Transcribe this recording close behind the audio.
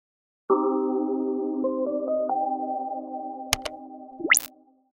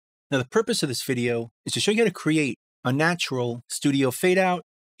Now the purpose of this video is to show you how to create a natural studio fade out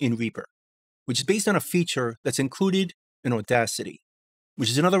in REAPER, which is based on a feature that's included in Audacity, which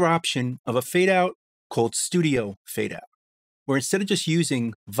is another option of a fade out called studio fade out, where instead of just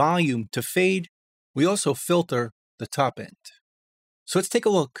using volume to fade, we also filter the top end. So let's take a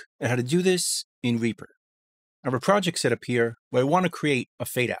look at how to do this in REAPER. I have a project set up here where I want to create a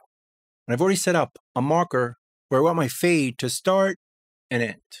fade out. And I've already set up a marker where I want my fade to start and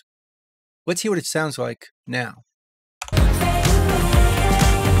end. Let's hear what it sounds like now.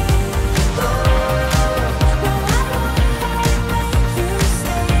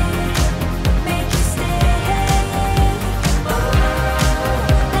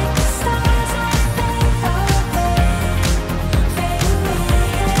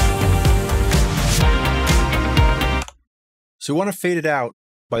 So we want to fade it out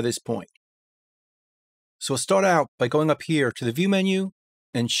by this point. So we'll start out by going up here to the view menu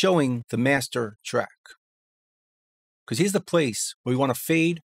and showing the master track. Because here's the place where we want to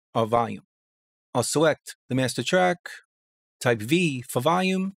fade our volume. I'll select the master track, type V for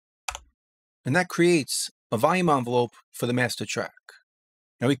volume, and that creates a volume envelope for the master track.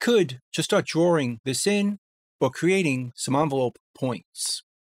 Now we could just start drawing this in or creating some envelope points.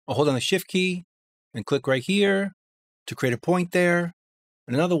 I'll hold on the Shift key and click right here to create a point there,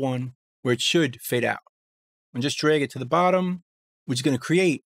 and another one where it should fade out. And just drag it to the bottom, which is going to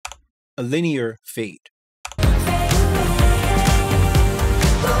create a linear fade.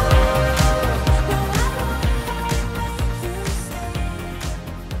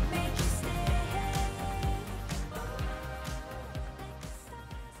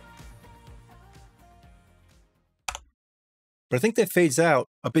 But I think that fades out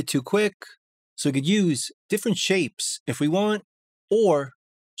a bit too quick, so we could use different shapes if we want, or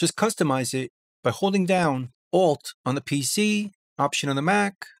just customize it by holding down Alt on the PC, Option on the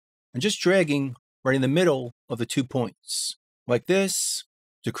Mac, and just dragging right in the middle of the 2 points, like this,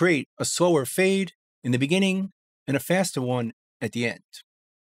 to create a slower fade in the beginning and a faster one at the end.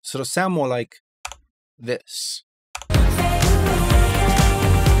 So it'll sound more like this.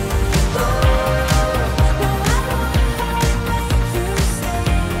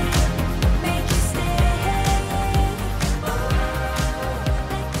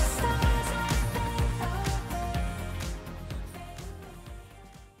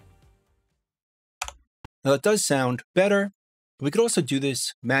 Now that does sound better, but we could also do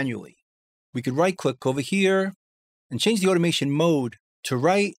this manually. We could right-click over here and change the automation mode to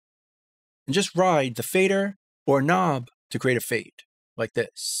right and just ride the fader or knob to create a fade, like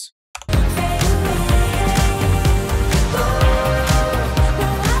this.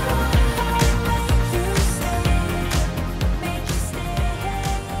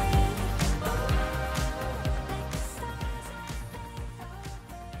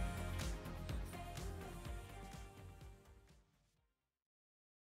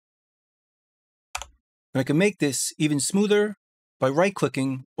 And I can make this even smoother by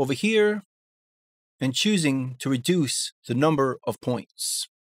right-clicking over here and choosing to reduce the number of points,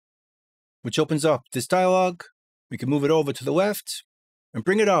 which opens up this dialog. We can move it over to the left and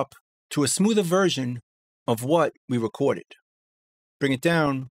bring it up to a smoother version of what we recorded. Bring it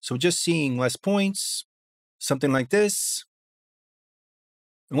down so we're just seeing less points, something like this.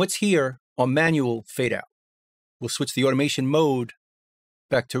 And let's hear our manual fade out. We'll switch the automation mode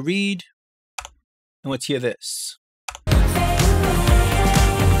back to read. And let's hear this.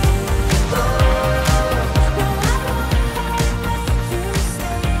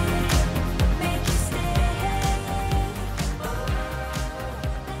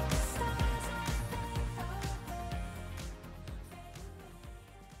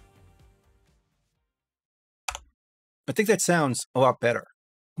 I think that sounds a lot better,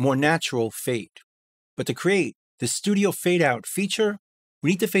 more natural fade. But to create the studio fade out feature, we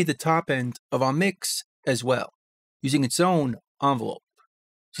need to fade the top end of our mix as well, using its own envelope.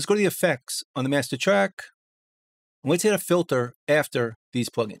 So let's go to the effects on the master track, and let's hit a filter after these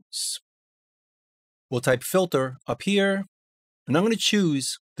plugins. We'll type filter up here, and I'm going to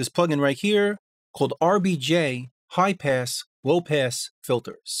choose this plugin right here called RBJ High Pass, Low Pass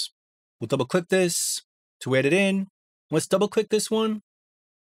Filters. We'll double click this to add it in. Let's double click this one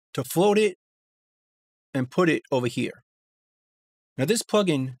to float it and put it over here. Now this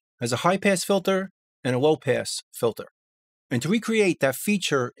plugin has a high pass filter and a low pass filter. And to recreate that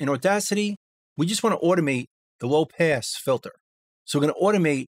feature in Audacity, we just want to automate the low pass filter. So we're going to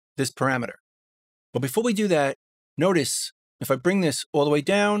automate this parameter. But before we do that, notice if I bring this all the way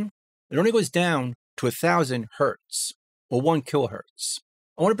down, it only goes down to 1000 hertz or 1 kilohertz.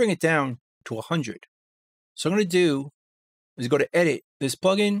 I want to bring it down to 100. So what I'm going to do is go to edit this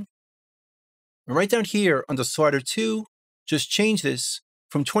plugin And right down here under slider 2, just change this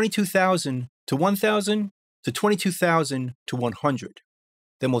from 22,000 to 1,000 to 22,000 to 100.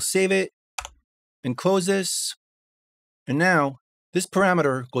 Then we'll save it and close this. And now this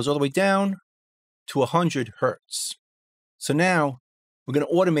parameter goes all the way down to 100 Hertz. So now we're going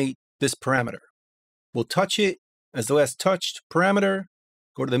to automate this parameter. We'll touch it as the last touched parameter,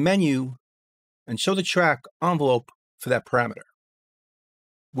 go to the menu, and show the track envelope for that parameter,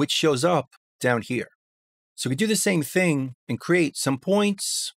 which shows up down here. So we can do the same thing and create some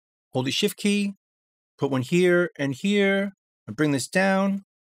points, hold the shift key, put one here, and bring this down.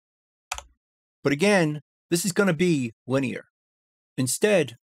 But again, this is going to be linear.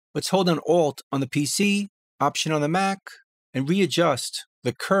 Instead, let's hold down Alt on the PC, Option on the Mac, and readjust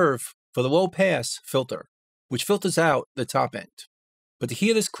the curve for the low pass filter, which filters out the top end. But to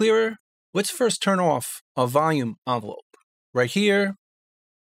hear this clearer, let's first turn off our volume envelope right here.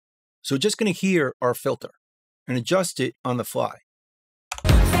 So we're just going to hear our filter and adjust it on the fly.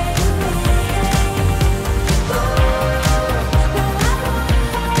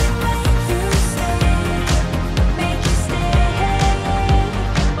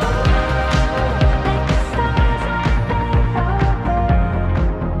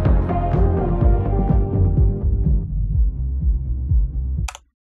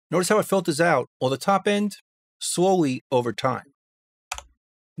 Notice how it filters out all the top end slowly over time.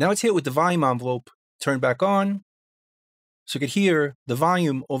 Now let's hit it with the volume envelope, turn back on, so you can hear the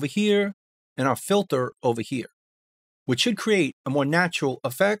volume over here and our filter over here, which should create a more natural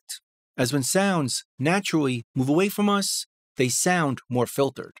effect, as when sounds naturally move away from us, they sound more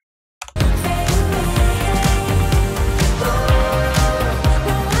filtered.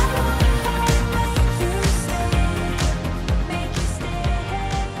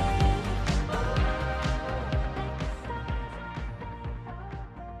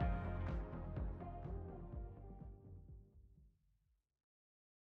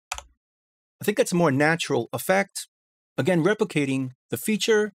 I think that's a more natural effect, again replicating the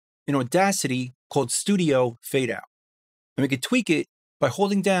feature in Audacity called Studio Fade Out. And we can tweak it by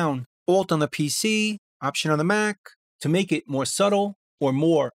holding down Alt on the PC, Option on the Mac, to make it more subtle or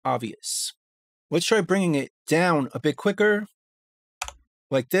more obvious. Let's try bringing it down a bit quicker,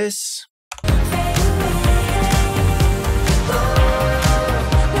 like this.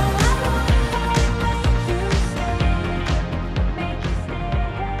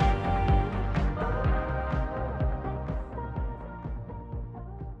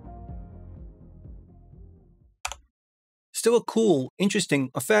 Still a cool, interesting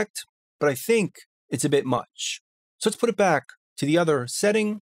effect, but I think it's a bit much. So let's put it back to the other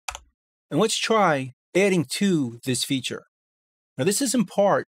setting, and let's try adding to this feature. Now this isn't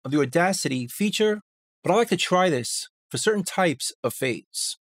part of the Audacity feature, but I like to try this for certain types of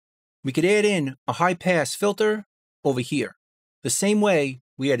fades. We could add in a high pass filter over here, the same way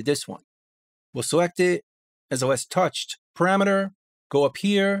we added this one. We'll select it as a less touched parameter, go up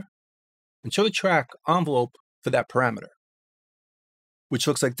here, and show the track envelope for that parameter, which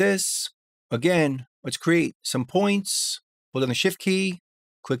looks like this. Again, let's create some points, hold down the shift key,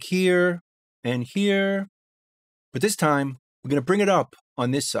 click here and here. But this time, we're going to bring it up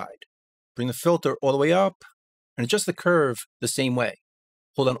on this side. Bring the filter all the way up and adjust the curve the same way.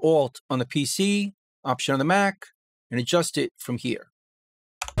 Hold down Alt on the PC, Option on the Mac, and adjust it from here.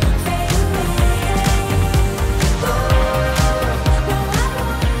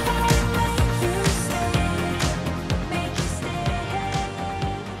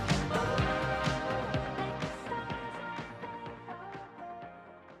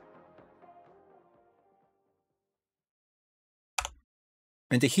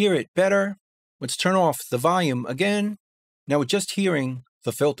 And to hear it better, let's turn off the volume again. Now we're just hearing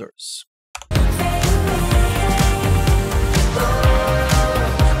the filters.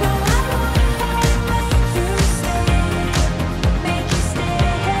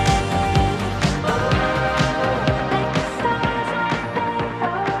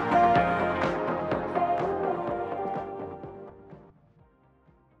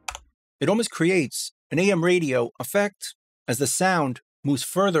 It almost creates an AM radio effect as the sound moves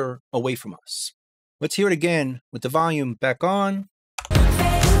further away from us. Let's hear it again with the volume back on.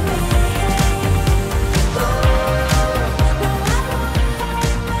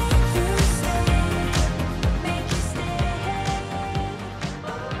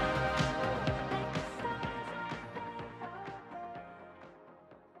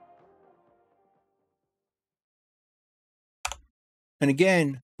 And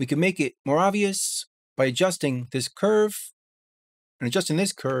again, we can make it more obvious by adjusting this curve and adjusting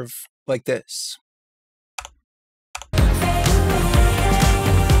this curve like this.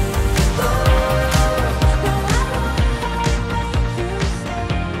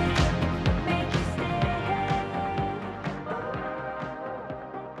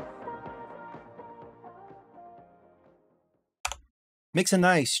 Makes a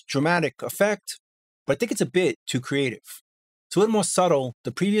nice dramatic effect, but I think it's a bit too creative. It's a little more subtle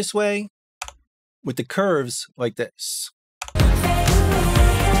the previous way, with the curves like this.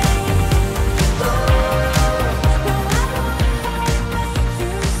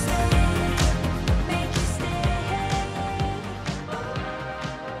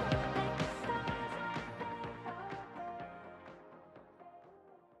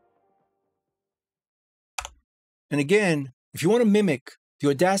 And again, if you want to mimic the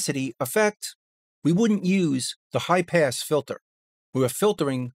Audacity effect, we wouldn't use the high pass filter. We were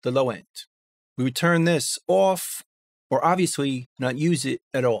filtering the low end. We would turn this off, or obviously not use it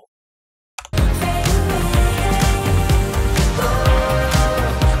at all.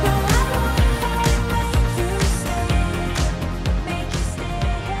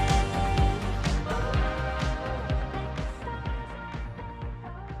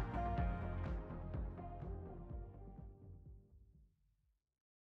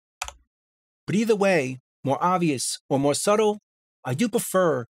 But either way, more obvious or more subtle, I do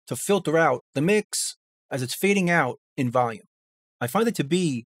prefer to filter out the mix as it's fading out in volume. I find it to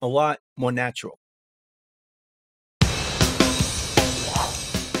be a lot more natural.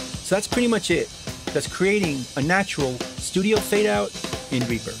 So that's pretty much it. That's creating a natural studio fade out in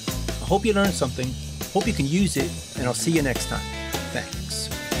Reaper. I hope you learned something, hope you can use it, and I'll see you next time. Thanks.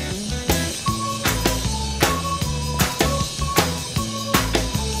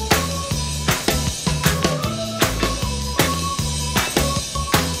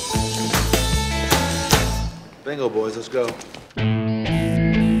 Bingo, boys, let's go.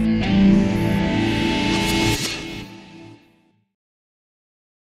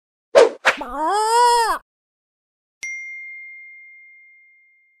 Bye.